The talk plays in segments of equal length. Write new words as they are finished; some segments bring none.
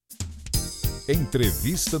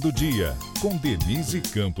Entrevista do dia, com Denise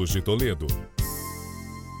Campos de Toledo.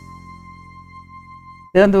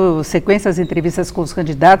 Dando sequência às entrevistas com os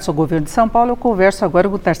candidatos ao governo de São Paulo, eu converso agora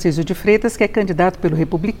com o Tarcísio de Freitas, que é candidato pelo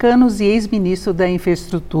Republicanos e ex-ministro da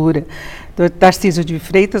Infraestrutura. Tarcísio de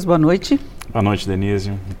Freitas, boa noite. Boa noite, Denise.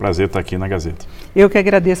 Um prazer estar aqui na Gazeta. Eu que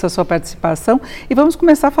agradeço a sua participação e vamos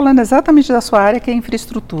começar falando exatamente da sua área, que é a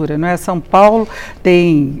infraestrutura, não é? São Paulo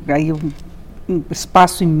tem aí um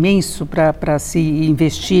espaço imenso para se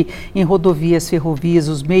investir em rodovias, ferrovias,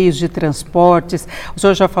 os meios de transportes. O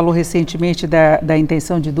senhor já falou recentemente da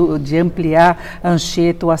intenção de ampliar a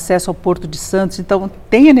Anchieta, o acesso ao Porto de Santos, então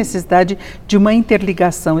tem a necessidade de uma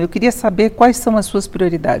interligação. Eu queria saber quais são as suas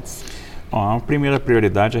prioridades. Bom, a primeira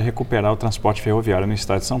prioridade é recuperar o transporte ferroviário no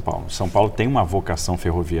estado de São Paulo. São Paulo tem uma vocação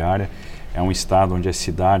ferroviária, é um estado onde as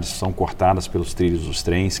cidades são cortadas pelos trilhos dos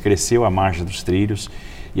trens, cresceu a margem dos trilhos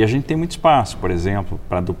e a gente tem muito espaço, por exemplo,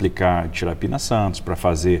 para duplicar Tirapina-Santos, para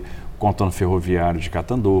fazer o contorno ferroviário de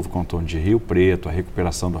Catanduva, o contorno de Rio Preto, a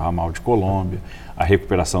recuperação do ramal de Colômbia, a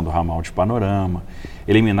recuperação do ramal de Panorama,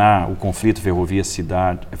 eliminar o conflito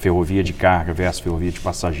ferrovia de carga versus ferrovia de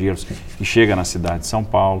passageiros que chega na cidade de São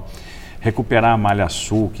Paulo, recuperar a Malha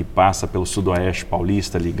Sul, que passa pelo sudoeste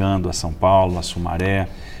paulista, ligando a São Paulo, a Sumaré,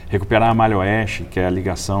 recuperar a Malha Oeste, que é a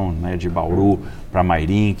ligação, né, de Bauru para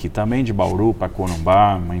Mairinque, também de Bauru para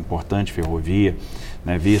Corumbá, uma importante ferrovia,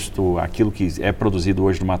 né, visto aquilo que é produzido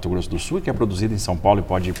hoje no Mato Grosso do Sul, que é produzido em São Paulo e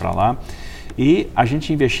pode ir para lá. E a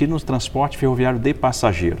gente investir no transporte ferroviário de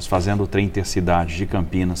passageiros, fazendo o trem intercidade de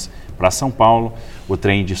Campinas para São Paulo, o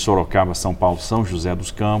trem de Sorocaba, São Paulo, São José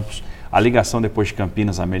dos Campos, a ligação depois de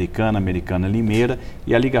Campinas Americana, Americana-Limeira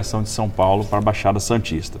e a ligação de São Paulo para a Baixada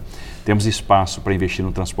Santista. Temos espaço para investir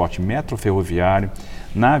no transporte metroferroviário,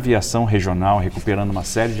 na aviação regional, recuperando uma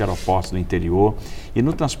série de aeroportos do interior, e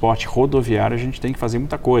no transporte rodoviário a gente tem que fazer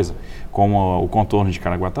muita coisa, como o contorno de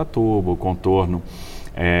Caraguatatuba, o contorno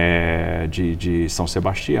de São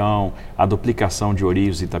Sebastião, a duplicação de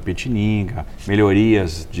Ourinhos e Itapetininga,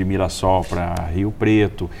 melhorias de Mirassol para Rio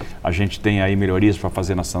Preto, a gente tem aí melhorias para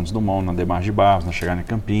fazer na Santos Dumont, na Demar de Barros, na chegada em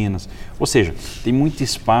Campinas, ou seja, tem muito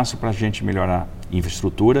espaço para a gente melhorar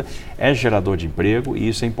infraestrutura, é gerador de emprego e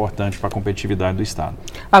isso é importante para a competitividade do Estado.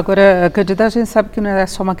 Agora, candidato, a gente sabe que não é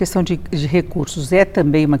só uma questão de recursos, é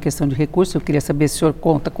também uma questão de recursos. Eu queria saber se o senhor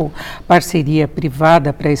conta com parceria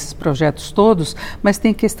privada para esses projetos todos, mas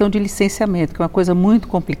tem questão de licenciamento, que é uma coisa muito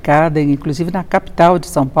complicada, inclusive na capital de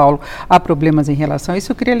São Paulo há problemas em relação a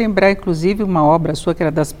isso. Eu queria lembrar, inclusive, uma obra sua que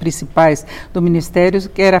era das principais do Ministério,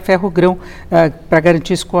 que era a Ferrogrão, para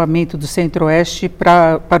garantir escoamento do centro-oeste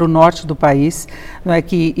para o norte do país, não é,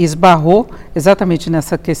 que esbarrou exatamente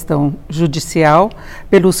nessa questão judicial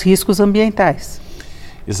pelos riscos ambientais.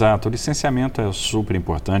 Exato, o licenciamento é super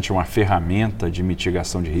importante, é uma ferramenta de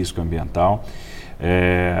mitigação de risco ambiental.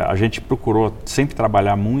 A gente procurou sempre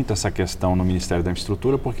trabalhar muito essa questão no Ministério da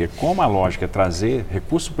Infraestrutura, porque como a lógica é trazer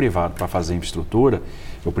recurso privado para fazer infraestrutura,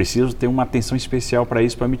 eu preciso ter uma atenção especial para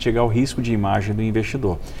isso, para mitigar o risco de imagem do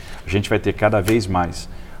investidor. A gente vai ter cada vez mais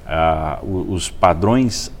os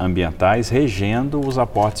padrões ambientais regendo os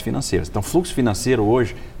aportes financeiros. Então, o fluxo financeiro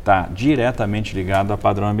hoje está diretamente ligado a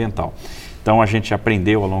padrão ambiental. Então, a gente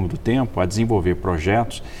aprendeu ao longo do tempo a desenvolver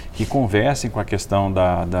projetos que conversem com a questão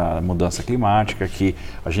da mudança climática, que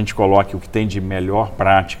a gente coloque o que tem de melhor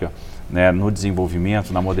prática, né, no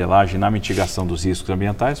desenvolvimento, na modelagem, na mitigação dos riscos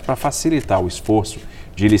ambientais, para facilitar o esforço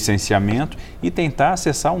de licenciamento e tentar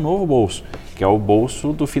acessar um novo bolso, que é o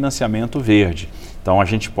bolso do financiamento verde. Então, a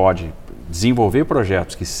gente pode desenvolver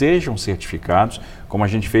projetos que sejam certificados, como a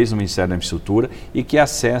gente fez no Ministério da Infraestrutura, e que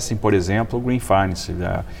acessem, por exemplo, o Green Finance,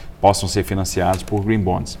 possam ser financiados por Green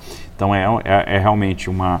Bonds. Então, é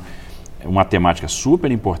realmente uma temática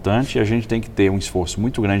super importante e a gente tem que ter um esforço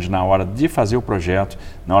muito grande na hora de fazer o projeto,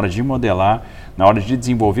 na hora de modelar, na hora de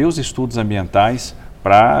desenvolver os estudos ambientais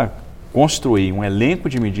para construir um elenco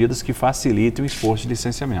de medidas que facilitem o esforço de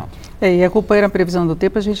licenciamento. E acompanhando a previsão do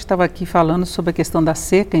tempo, a gente estava aqui falando sobre a questão da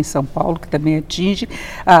seca em São Paulo, que também atinge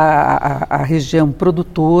a região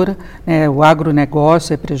produtora, né, o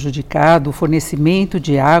agronegócio é prejudicado, o fornecimento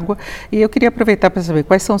de água, e eu queria aproveitar para saber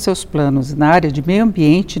quais são os seus planos na área de meio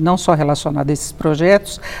ambiente, não só relacionado a esses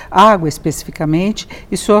projetos, água especificamente,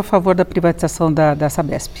 e sou a favor da privatização da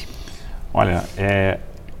Sabesp. Olha,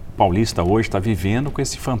 paulista hoje está vivendo com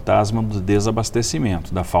esse fantasma do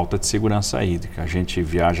desabastecimento, da falta de segurança hídrica. A gente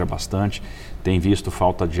viaja bastante, tem visto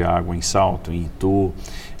falta de água em Salto, em Itu,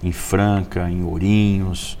 em Franca, em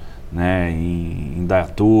Ourinhos, né, em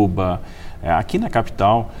Indaiatuba, aqui na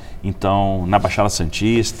capital, então na Baixada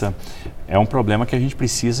Santista. É um problema que a gente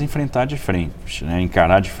precisa enfrentar de frente, né,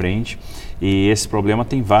 encarar de frente. E esse problema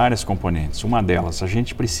tem várias componentes. Uma delas, a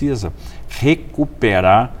gente precisa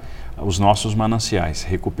recuperar os nossos mananciais,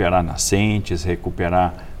 recuperar nascentes,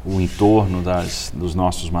 recuperar o entorno dos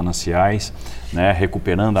nossos mananciais, né,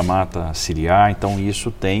 recuperando a mata ciliar. Então isso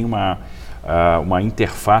tem uma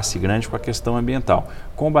interface grande com a questão ambiental.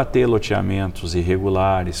 Combater loteamentos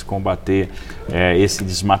irregulares, combater esse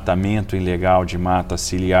desmatamento ilegal de mata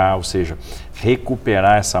ciliar, ou seja,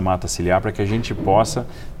 recuperar essa mata ciliar para que a gente possa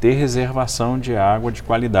ter reservação de água de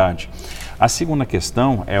qualidade. A segunda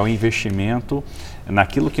questão é o investimento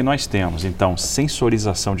naquilo que nós temos. Então,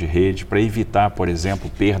 sensorização de rede para evitar, por exemplo,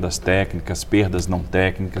 perdas técnicas, perdas não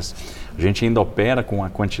técnicas. A gente ainda opera com uma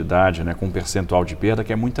quantidade, né, com um percentual de perda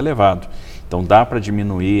que é muito elevado. Então, dá para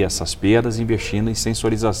diminuir essas perdas investindo em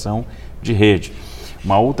sensorização de rede.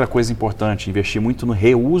 Uma outra coisa importante, investir muito no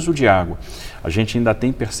reuso de água. A gente ainda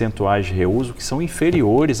tem percentuais de reuso que são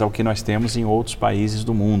inferiores ao que nós temos em outros países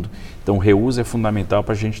do mundo. Então, o reuso é fundamental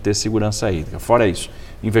para a gente ter segurança hídrica. Fora isso,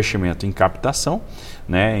 investimento em captação,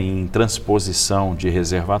 né, em transposição de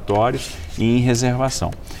reservatórios e em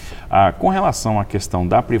reservação. Com relação à questão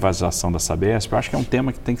da privatização da Sabesp, eu acho que é um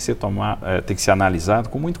tema que tem que ser analisado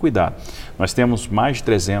com muito cuidado. Nós temos mais de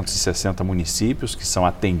 360 municípios que são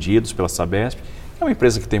atendidos pela Sabesp. É uma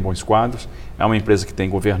empresa que tem bons quadros, é uma empresa que tem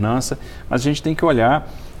governança, mas a gente tem que olhar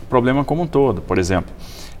o problema como um todo. Por exemplo,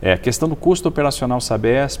 a questão do custo operacional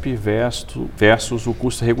Sabesp versus o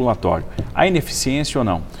custo regulatório. Há ineficiência ou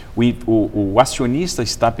não? O acionista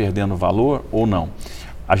está perdendo valor ou não?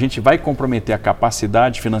 A gente vai comprometer a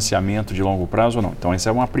capacidade de financiamento de longo prazo ou não? Então, esse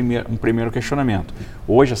é um primeiro questionamento.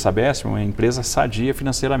 Hoje, a Sabesp é uma empresa sadia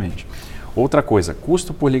financeiramente. Outra coisa,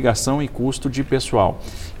 custo por ligação e custo de pessoal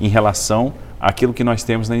em relação àquilo que nós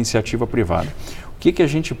temos na iniciativa privada. O que a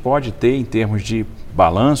gente pode ter em termos de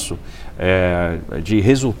balanço, de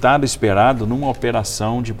resultado esperado numa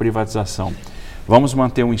operação de privatização? Vamos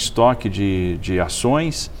manter um estoque de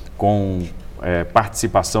ações com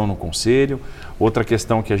participação no conselho. Outra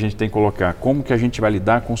questão que a gente tem que colocar, como que a gente vai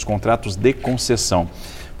lidar com os contratos de concessão?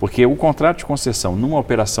 Porque o contrato de concessão numa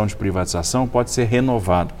operação de privatização pode ser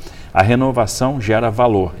renovado. A renovação gera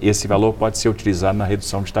valor e esse valor pode ser utilizado na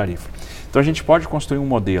redução de tarifa. Então a gente pode construir um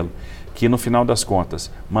modelo que no final das contas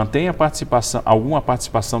mantenha alguma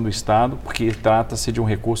participação do Estado, porque trata-se de um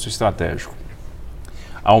recurso estratégico.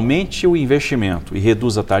 Aumente o investimento e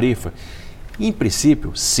reduza a tarifa? Em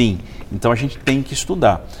princípio, sim. Então a gente tem que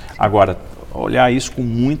estudar. Agora, olhar isso com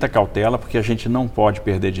muita cautela, porque a gente não pode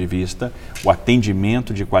perder de vista o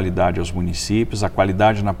atendimento de qualidade aos municípios, a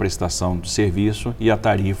qualidade na prestação do serviço e a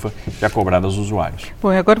tarifa que é cobrada aos usuários. Bom,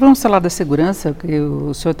 agora vamos falar da segurança.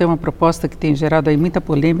 O senhor tem uma proposta que tem gerado aí muita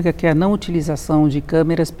polêmica, que é a não utilização de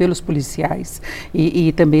câmeras pelos policiais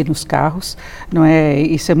e também nos carros. Não é?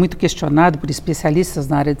 Isso é muito questionado por especialistas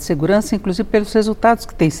na área de segurança, inclusive pelos resultados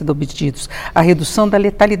que têm sido obtidos, a redução da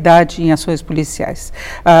letalidade em ações policiais.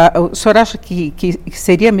 O senhor acha que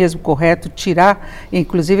seria mesmo correto tirar,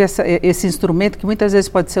 inclusive, esse instrumento que muitas vezes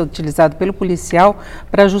pode ser utilizado pelo policial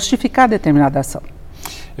para justificar determinada ação?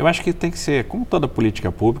 Eu acho que tem que ser, como toda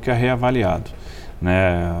política pública, reavaliado.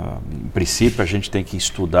 Né? Em princípio, a gente tem que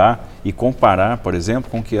estudar e comparar, por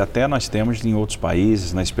exemplo, com o que até nós temos em outros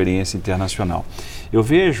países, na experiência internacional. Eu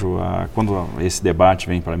vejo, quando esse debate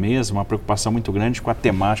vem para a mesa, uma preocupação muito grande com a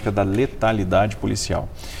temática da letalidade policial.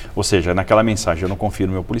 Ou seja, naquela mensagem, eu não confio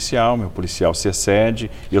no meu policial se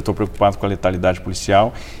excede e eu estou preocupado com a letalidade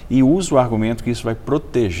policial e uso o argumento que isso vai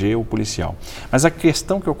proteger o policial. Mas a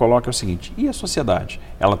questão que eu coloco é o seguinte, e a sociedade?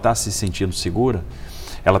 Ela está se sentindo segura?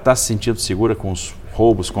 Ela está se sentindo segura com os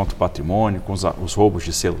roubos contra o patrimônio, com os roubos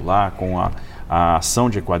de celular, com a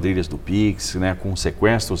ação de quadrilhas do Pix, né, com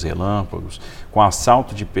sequestros relâmpagos, com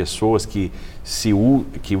assalto de pessoas que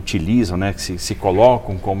utilizam, né, que se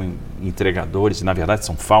colocam como entregadores, e na verdade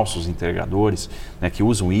são falsos entregadores, né, que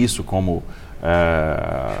usam isso como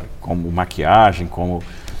maquiagem,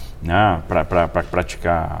 né, para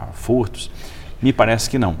praticar furtos. Me parece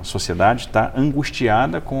que não. A sociedade está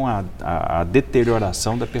angustiada com a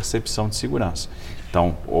deterioração da percepção de segurança.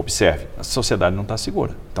 Então, observe, a sociedade não está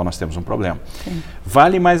segura, então nós temos um problema. Sim.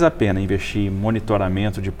 Vale mais a pena investir em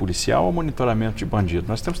monitoramento de policial ou monitoramento de bandido?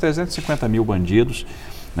 Nós temos 350 mil bandidos,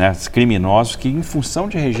 né, criminosos, que em função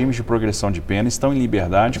de regimes de progressão de pena estão em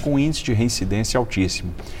liberdade com um índice de reincidência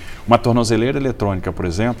altíssimo. Uma tornozeleira eletrônica, por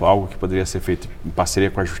exemplo, algo que poderia ser feito em parceria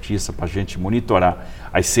com a Justiça para a gente monitorar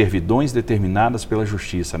as servidões determinadas pela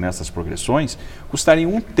Justiça nessas progressões, custaria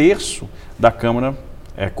 1/3 da Câmara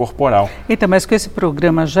corporal. Então, mas com esse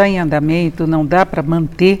programa já em andamento, não dá para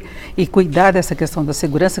manter e cuidar dessa questão da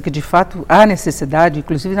segurança, que de fato há necessidade,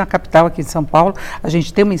 inclusive na capital aqui de São Paulo, a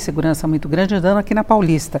gente tem uma insegurança muito grande andando aqui na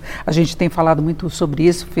Paulista. A gente tem falado muito sobre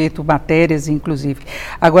isso, feito matérias, inclusive.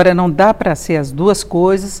 Agora, não dá para ser as duas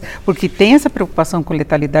coisas, porque tem essa preocupação com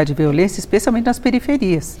letalidade e violência, especialmente nas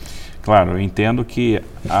periferias. Claro, eu entendo que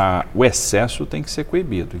o excesso tem que ser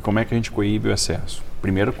coibido. E como é que a gente coíbe o excesso?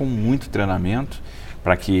 Primeiro, com muito treinamento,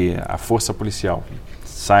 para que a força policial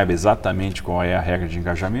saiba exatamente qual é a regra de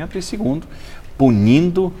engajamento. E segundo,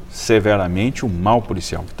 punindo severamente o mal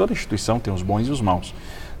policial. Toda instituição tem os bons e os maus,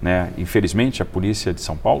 né? Infelizmente, a polícia de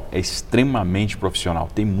São Paulo é extremamente profissional,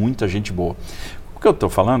 tem muita gente boa. O que eu estou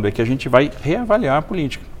falando é que a gente vai reavaliar a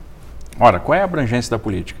política. Ora, qual é a abrangência da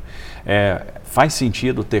política? Faz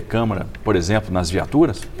sentido ter câmara, por exemplo, nas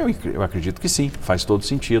viaturas? Eu acredito que sim, faz todo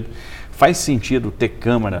sentido. Faz sentido ter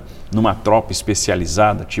câmara numa tropa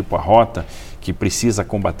especializada, tipo a Rota, que precisa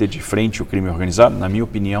combater de frente o crime organizado? Na minha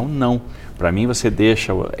opinião, não. Para mim, você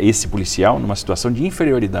deixa esse policial numa situação de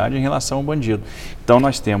inferioridade em relação ao bandido. Então,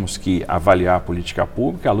 nós temos que avaliar a política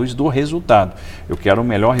pública à luz do resultado. Eu quero o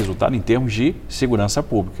melhor resultado em termos de segurança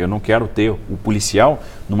pública. Eu não quero ter o policial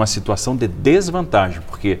numa situação de desvantagem,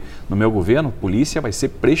 porque no meu governo, a polícia vai ser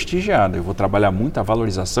prestigiada. Eu vou trabalhar muito a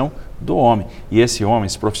valorização do homem. E esse homem,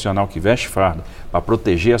 esse profissional que veste farda para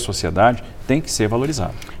proteger a sociedade, tem que ser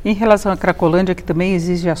valorizado. Em relação à Cracolândia, que também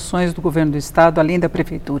exige ações do governo do estado, além da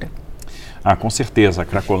prefeitura. Com certeza, a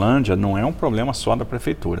Cracolândia não é um problema só da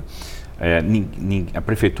prefeitura. A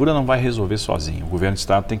prefeitura não vai resolver sozinha, o governo do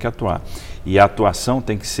estado tem que atuar. E a atuação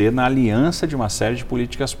tem que ser na aliança de uma série de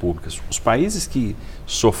políticas públicas. Os países que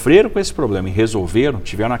sofreram com esse problema e resolveram,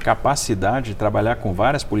 tiveram a capacidade de trabalhar com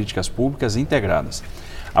várias políticas públicas integradas.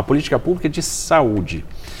 A política pública de saúde,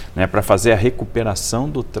 né, para fazer a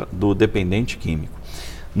recuperação do dependente químico.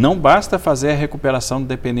 Não basta fazer a recuperação do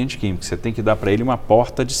dependente químico, você tem que dar para ele uma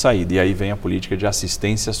porta de saída. E aí vem a política de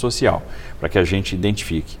assistência social, para que a gente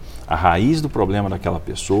identifique a raiz do problema daquela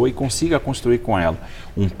pessoa e consiga construir com ela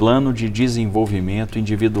um plano de desenvolvimento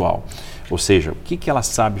individual. Ou seja, o que ela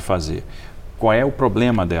sabe fazer? Qual é o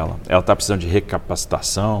problema dela? Ela está precisando de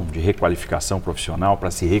recapacitação, de requalificação profissional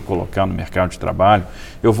para se recolocar no mercado de trabalho.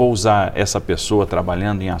 Eu vou usar essa pessoa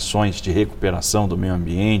trabalhando em ações de recuperação do meio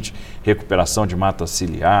ambiente, recuperação de mata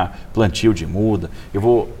ciliar, plantio de muda. Eu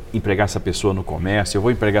vou empregar essa pessoa no comércio, eu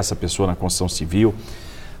vou empregar essa pessoa na construção civil.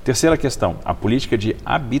 Terceira questão, a política de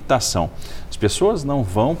habitação. As pessoas não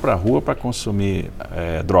vão para a rua para consumir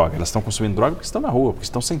droga, elas estão consumindo droga porque estão na rua, porque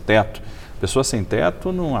estão sem teto. Pessoas sem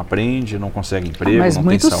teto não aprende, não consegue emprego, mas não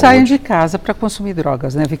tem saúde. Muitos saem de casa para consumir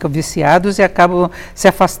drogas, né? Ficam viciados e acabam se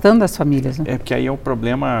afastando das famílias, né? Porque aí é um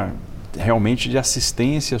problema realmente de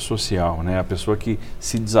assistência social, né? A pessoa que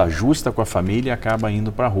se desajusta com a família e acaba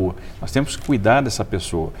indo para a rua. Nós temos que cuidar dessa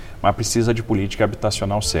pessoa, mas precisa de política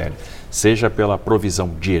habitacional séria, seja pela provisão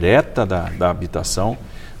direta da habitação,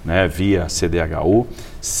 né, via CDHU,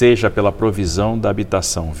 seja pela provisão da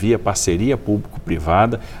habitação via parceria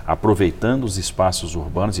público-privada, aproveitando os espaços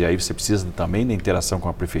urbanos, e aí você precisa também da interação com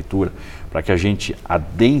a prefeitura para que a gente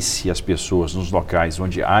adense as pessoas nos locais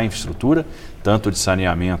onde há infraestrutura, tanto de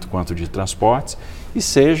saneamento quanto de transportes, e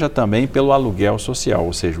seja também pelo aluguel social,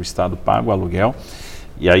 ou seja, o Estado paga o aluguel.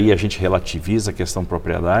 E aí a gente relativiza a questão de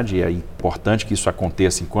propriedade, e é importante que isso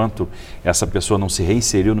aconteça enquanto essa pessoa não se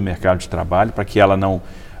reinseriu no mercado de trabalho, para que ela não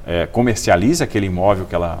comercialize aquele imóvel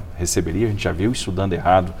que ela receberia. A gente já viu isso dando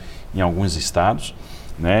errado em alguns estados,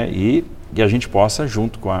 né? E a gente possa,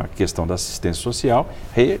 junto com a questão da assistência social,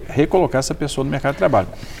 recolocar essa pessoa no mercado de trabalho.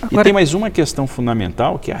 Agora, e tem mais uma questão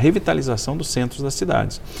fundamental, que é a revitalização dos centros das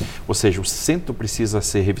cidades. Ou seja, o centro precisa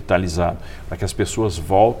ser revitalizado para que as pessoas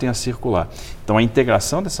voltem a circular. Então, a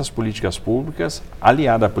integração dessas políticas públicas,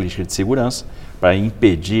 aliada à política de segurança, para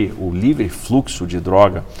impedir o livre fluxo de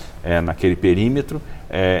droga naquele perímetro,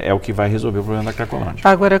 é o que vai resolver o problema da Cracolândia.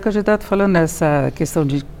 Agora, candidato, falando nessa questão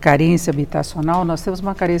de carência habitacional, nós temos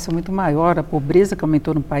uma carência muito maior, a pobreza que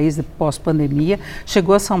aumentou no país pós-pandemia,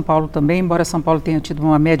 chegou a São Paulo também, embora São Paulo tenha tido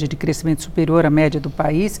uma média de crescimento superior à média do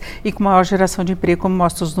país e com maior geração de emprego, como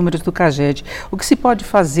mostram os números do CAGED. O que se pode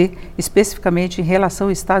fazer especificamente em relação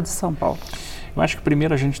ao estado de São Paulo? Eu acho que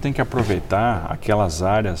primeiro a gente tem que aproveitar aquelas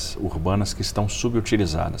áreas urbanas que estão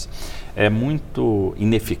subutilizadas. É muito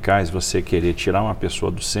ineficaz você querer tirar uma pessoa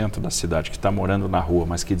do centro da cidade que está morando na rua,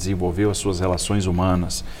 mas que desenvolveu as suas relações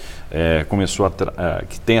humanas,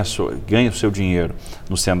 ganha o seu dinheiro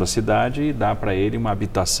no centro da cidade, e dar para ele uma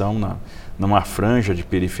habitação numa franja de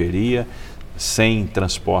periferia, sem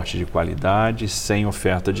transporte de qualidade, sem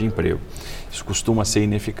oferta de emprego. Isso costuma ser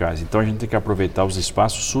ineficaz. Então a gente tem que aproveitar os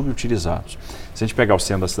espaços subutilizados. Se a gente pegar o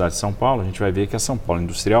centro da cidade de São Paulo, a gente vai ver que a São Paulo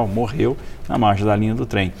Industrial morreu na margem da linha do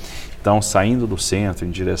trem. Então, saindo do centro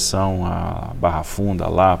em direção a Barra Funda,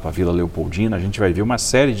 Lapa, Vila Leopoldina, a gente vai ver uma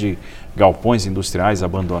série de galpões industriais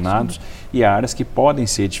abandonados e áreas que podem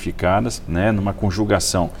ser edificadas, né, numa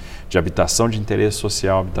conjugação de habitação de interesse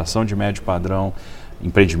social, habitação de médio padrão,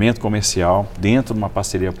 empreendimento comercial, dentro de uma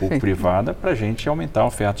parceria público-privada, para a gente aumentar a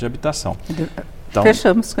oferta de habitação. Então,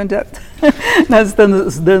 fechamos, candidato. Nós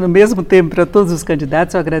estamos dando o mesmo tempo para todos os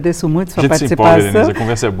candidatos. Eu agradeço muito a sua participação. Se empolga, Denise, a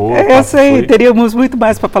conversa é boa. Eu sei, teríamos muito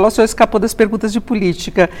mais para falar. O senhor escapou das perguntas de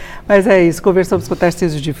política. Mas é isso, conversamos com o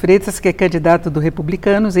Tarcísio de Freitas, que é candidato do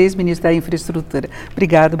Republicanos, ex-ministro da Infraestrutura.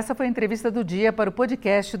 Obrigado. Essa foi a entrevista do dia para o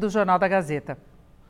podcast do Jornal da Gazeta.